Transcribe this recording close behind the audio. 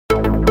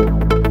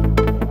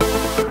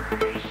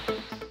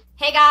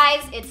Hey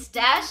guys, it's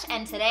Desh,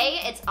 and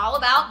today it's all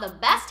about the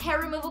best hair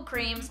removal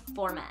creams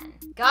for men.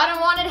 Got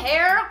unwanted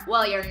hair?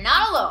 Well, you're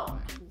not alone.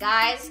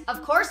 Guys,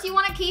 of course you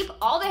want to keep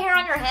all the hair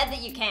on your head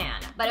that you can,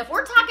 but if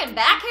we're talking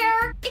back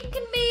hair, it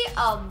can be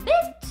a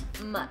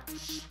bit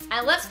much.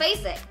 And let's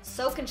face it,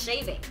 so can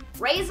shaving.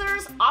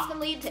 Razors often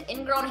lead to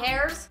ingrown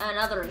hairs and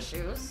other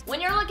issues.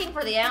 When you're looking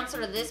for the answer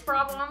to this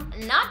problem,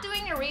 not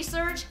doing your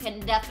research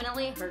can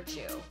definitely hurt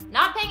you.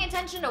 Not paying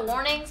attention to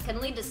warnings can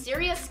lead to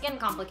serious skin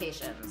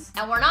complications.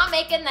 And we're not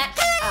making that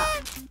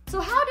up. So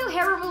how do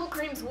hair removal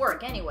creams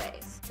work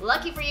anyways?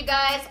 Lucky for you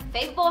guys,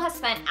 Faveable has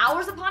spent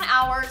hours upon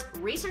hours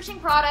researching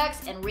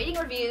products and reading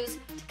reviews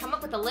to come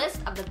up with a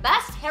list of the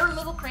best hair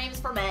removal creams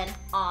for men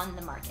on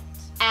the market.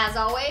 As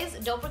always,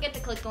 don't forget to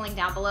click the link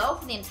down below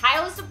for the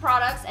entire list of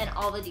products and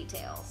all the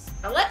details.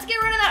 Now let's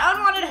get rid of that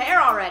unwanted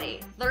hair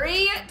already.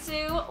 3, 2,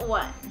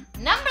 1.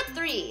 Number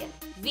 3,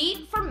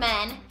 Veet for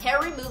Men Hair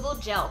Removal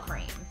Gel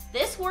Cream.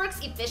 This works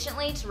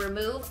efficiently to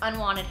remove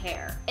unwanted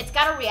hair. It's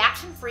got a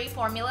reaction-free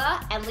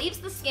formula and leaves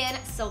the skin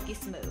silky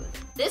smooth.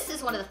 This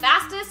is one of the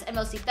fastest and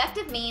most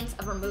effective means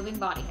of removing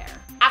body hair.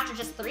 After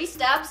just 3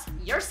 steps,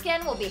 your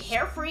skin will be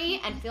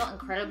hair-free and feel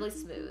incredibly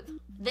smooth.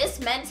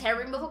 This men's hair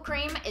removal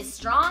cream is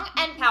strong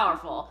and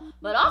powerful,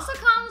 but also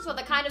comes with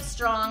a kind of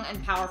strong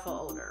and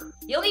powerful odor.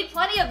 You'll need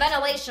plenty of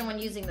ventilation when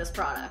using this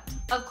product.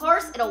 Of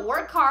course, it'll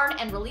work hard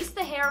and release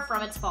the hair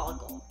from its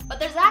follicle.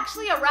 But there's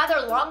actually a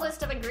rather long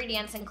list of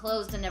ingredients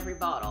enclosed in every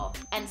bottle,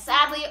 and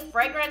sadly,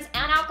 fragrance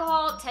and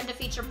alcohol tend to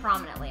feature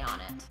prominently on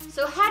it.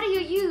 So how do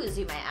you use,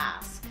 you may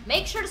ask?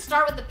 Make sure to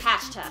start with the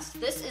patch test.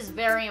 This is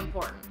very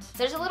important.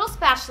 There's a little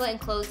spatula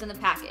enclosed in the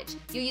package.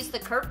 You use the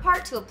curved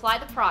part to apply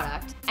the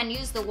product and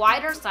use the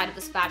wider side of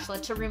the spatula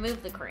to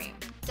remove the cream.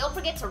 Don't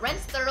forget to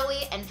rinse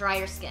thoroughly and dry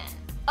your skin.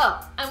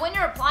 Oh, and when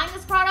you're applying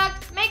this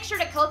product, make sure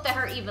to coat the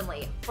hair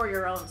evenly for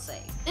your own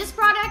sake. This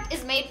product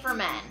is made for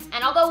men,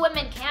 and although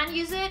women can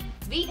use it,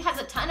 Veet has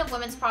a ton of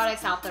women's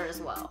products out there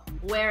as well.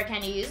 Where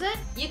can you use it?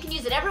 You can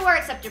use it everywhere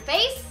except your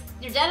face,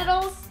 your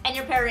genitals, and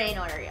your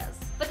perianal areas.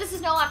 But this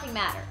is no laughing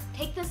matter.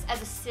 Take this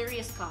as a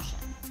serious caution.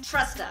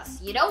 Trust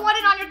us, you don't want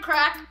it on your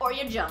crack or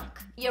your junk.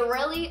 You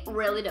really,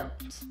 really don't.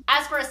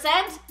 As for a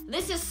scent,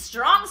 this is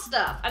strong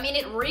stuff. I mean,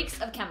 it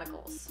reeks of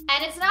chemicals.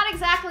 And it's not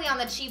exactly on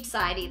the cheap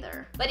side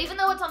either. But even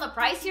though it's on the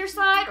pricier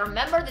side,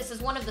 remember this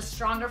is one of the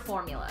stronger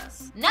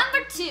formulas.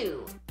 Number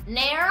 2,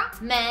 Nair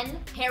Men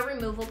Hair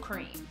Removal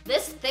Cream.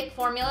 This thick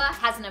formula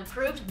has an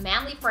improved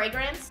manly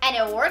fragrance and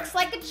it works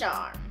like a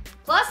charm.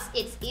 Plus,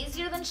 it's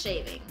easier than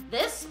shaving.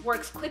 This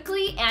works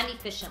quickly and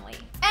efficiently.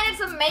 And it's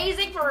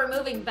amazing for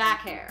removing back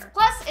hair.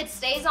 Plus, it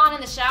stays on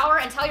in the shower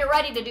until you're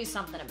ready to do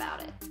something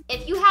about it.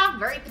 If you have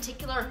very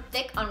particular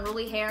thick,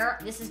 unruly hair,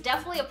 this is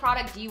definitely a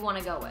product you want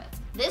to go with.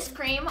 This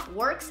cream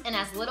works in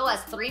as little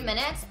as 3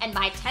 minutes, and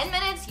by 10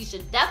 minutes, you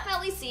should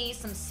definitely see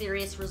some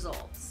serious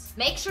results.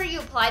 Make sure you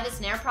apply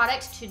this Nair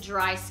product to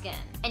dry skin,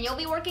 and you'll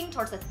be working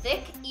towards a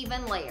thick,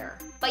 even layer.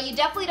 But you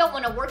definitely don't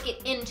want to work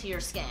it into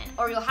your skin,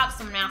 or you'll have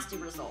some nasty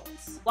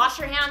results. Wash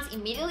your hands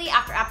immediately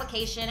after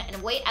application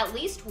and wait at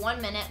least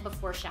 1 minute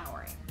before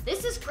showering.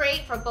 This is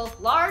great for both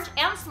large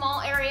and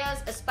small areas,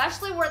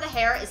 especially where the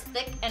hair is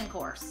thick and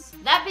coarse.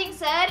 That being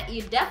said,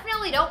 you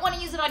definitely don't want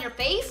to use it on your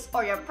face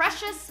or your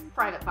precious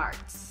private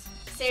parts.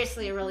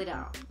 Seriously, you really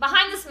don't.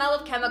 Behind the smell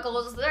of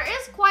chemicals, there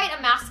is quite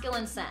a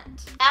masculine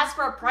scent. As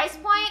for a price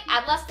point,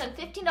 at less than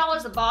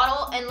 $15 a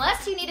bottle,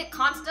 unless you need it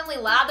constantly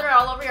lathered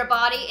all over your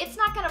body, it's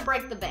not gonna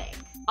break the bank.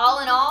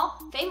 All in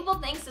all,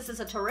 Faveable thinks this is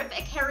a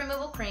terrific hair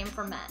removal cream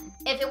for men.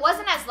 If it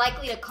wasn't as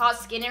likely to cause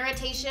skin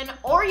irritation,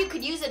 or you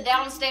could use it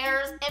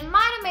downstairs, it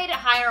might have made it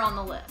higher on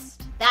the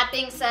list. That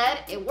being said,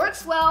 it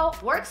works well,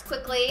 works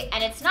quickly,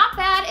 and it's not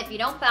bad if you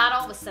don't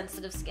battle with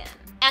sensitive skin.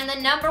 And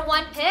the number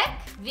 1 pick,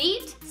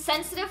 Veet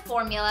Sensitive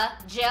Formula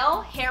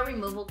Gel Hair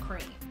Removal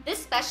Cream.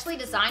 This specially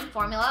designed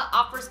formula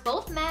offers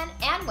both men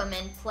and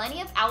women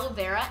plenty of aloe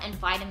vera and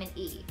vitamin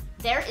E.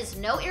 There is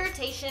no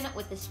irritation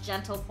with this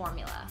gentle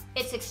formula.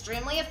 It's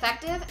extremely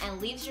effective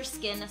and leaves your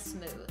skin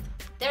smooth.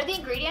 They're the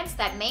ingredients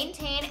that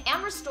maintain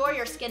and restore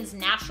your skin's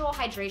natural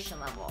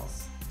hydration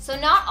levels. So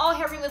not all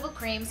hair removal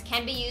creams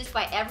can be used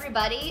by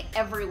everybody,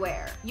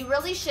 everywhere. You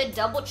really should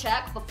double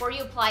check before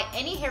you apply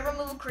any hair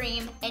removal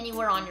cream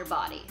anywhere on your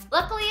body.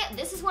 Luckily,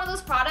 this is one of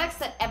those products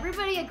that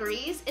everybody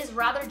agrees is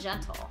rather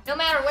gentle, no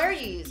matter where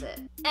you use it.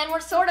 And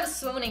we're sort of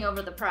swooning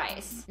over the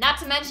price. Not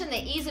to mention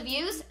the ease of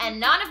use and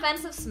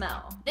non-offensive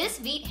smell. This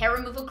Veet hair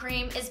removal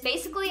cream is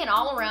basically an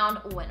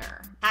all-around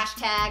winner.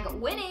 Hashtag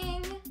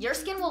winning! Your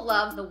skin will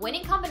love the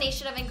winning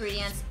combination of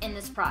ingredients in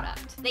this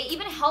product. They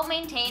even help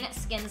maintain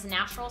skin's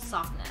natural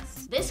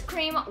softness. This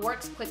cream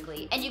works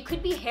quickly, and you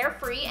could be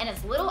hair-free in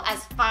as little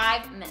as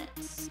 5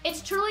 minutes.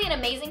 It's truly an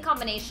amazing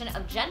combination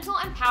of gentle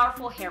and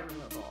powerful hair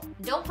removal.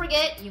 Don't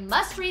forget, you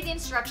must read the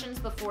instructions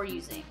before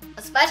using,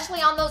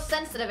 especially on those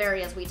sensitive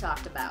areas we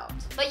talked about.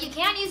 But you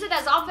can use it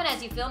as often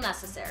as you feel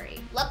necessary.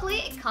 Luckily,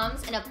 it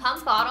comes in a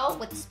pump bottle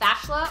with a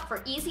spatula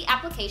for easy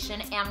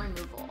application and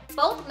removal.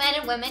 Both men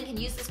and women can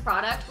use this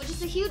product, which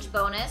is a huge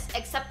bonus,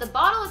 except the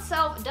bottle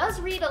itself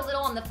does read a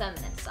little on the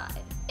feminine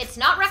side. It's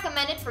not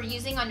recommended for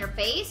using on your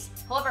face,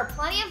 however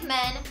plenty of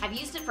men have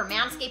used it for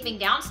manscaping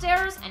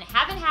downstairs and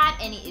haven't had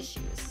any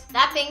issues.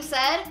 That being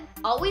said,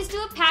 always do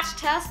a patch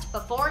test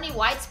before any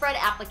widespread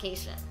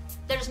application.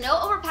 There's no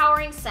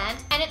overpowering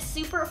scent and it's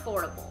super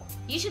affordable.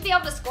 You should be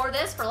able to score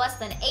this for less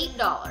than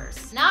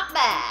 $8. Not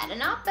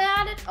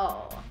bad at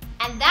all.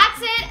 And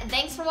that's it.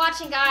 Thanks for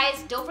watching,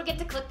 guys. Don't forget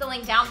to click the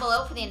link down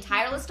below for the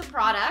entire list of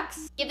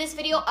products. Give this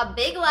video a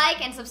big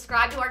like and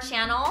subscribe to our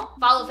channel.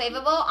 Follow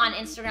Faveable on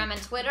Instagram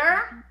and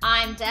Twitter.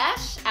 I'm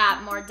Desh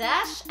at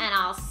MoreDesh, and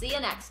I'll see you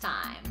next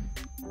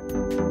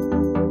time.